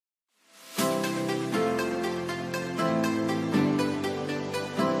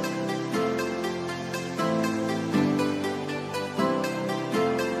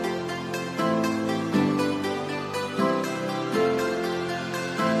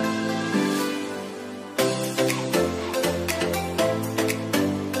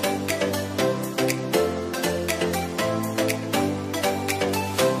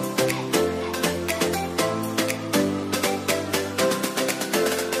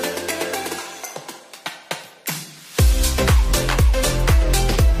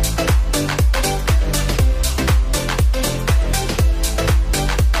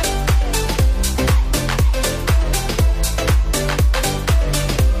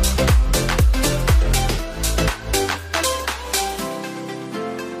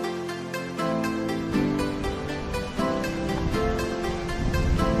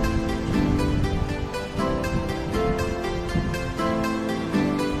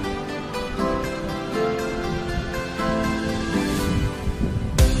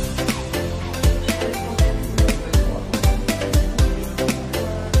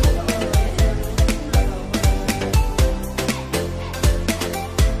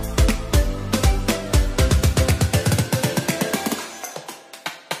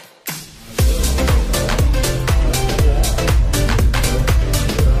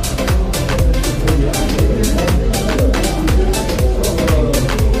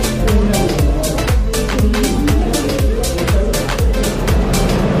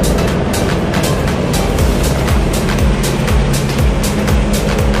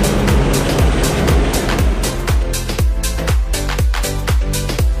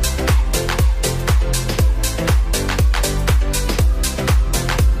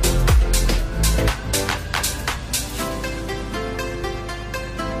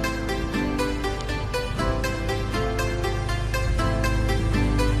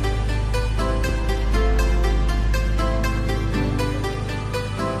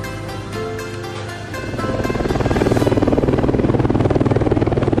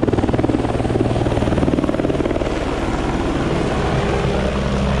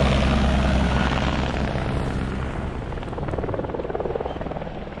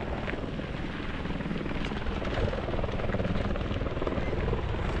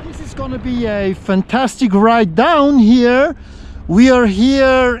gonna be a fantastic ride down here. We are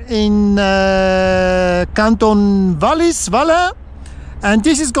here in Canton Valais Switzerland, and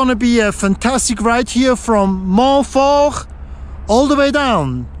this is gonna be a fantastic ride here from Mont Fort all the way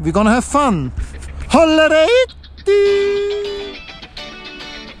down. We're gonna have fun. Holiday!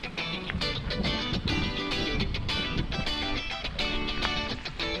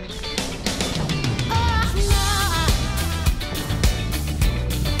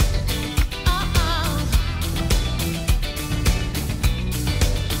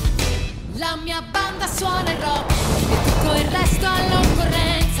 La mia banda suona il rock e tutto il resto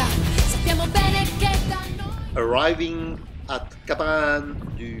all'occorrenza. Sappiamo bene che da noi. Arriving at Canton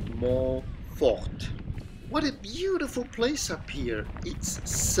du Mont Fort. What a beautiful place up here. It's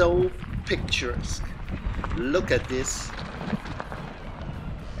so picturesque. Look at this.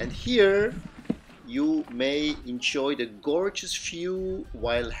 And here you may enjoy the gorgeous view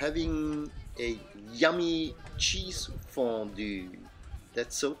while having a yummy cheese fondue.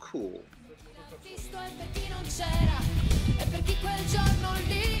 That's so cool. Visto e per chi non c'era e per chi quel giorno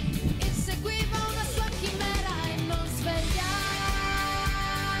lì inseguiva una sua chimera e non svegliatevi,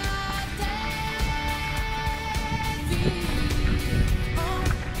 oh,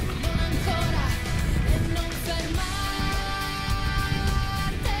 non ancora e non fermateci,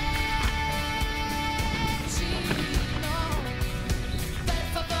 no, per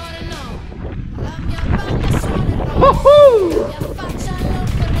favore no, la mia banda suona il rock, la mia faccia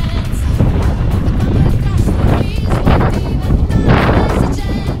all'occorrenza.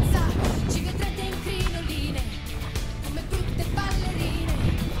 Ci vedrete in crinoline come brutte ballerine,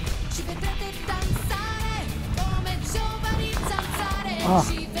 ci vedrete danzare come giovani zanzare,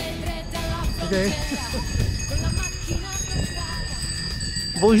 ci vedrete alla frontiera con la macchina per strada.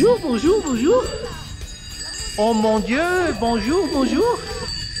 Bonjour, bonjour, bonjour. Oh mon Dieu, bonjour, bonjour.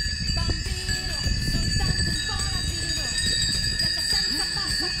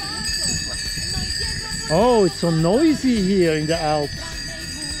 Oh, it's so noisy here in the Alps.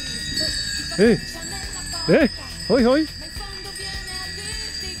 Hey, hey, hoi hoi.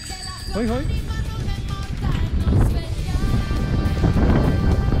 Hoi hoi.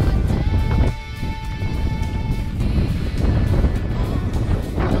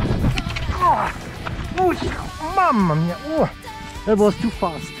 Oh, mamma mia. Oh, that was too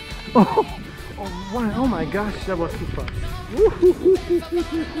fast. Oh, wow. Oh my gosh, that was too fast.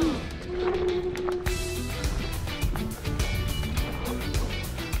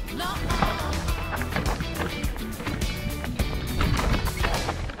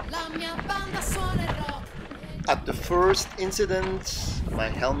 At the first incident, my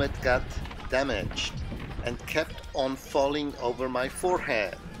helmet got damaged and kept on falling over my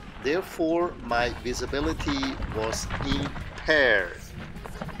forehead. Therefore, my visibility was impaired.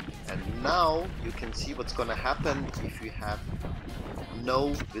 And now you can see what's going to happen if you have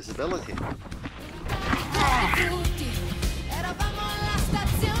no visibility.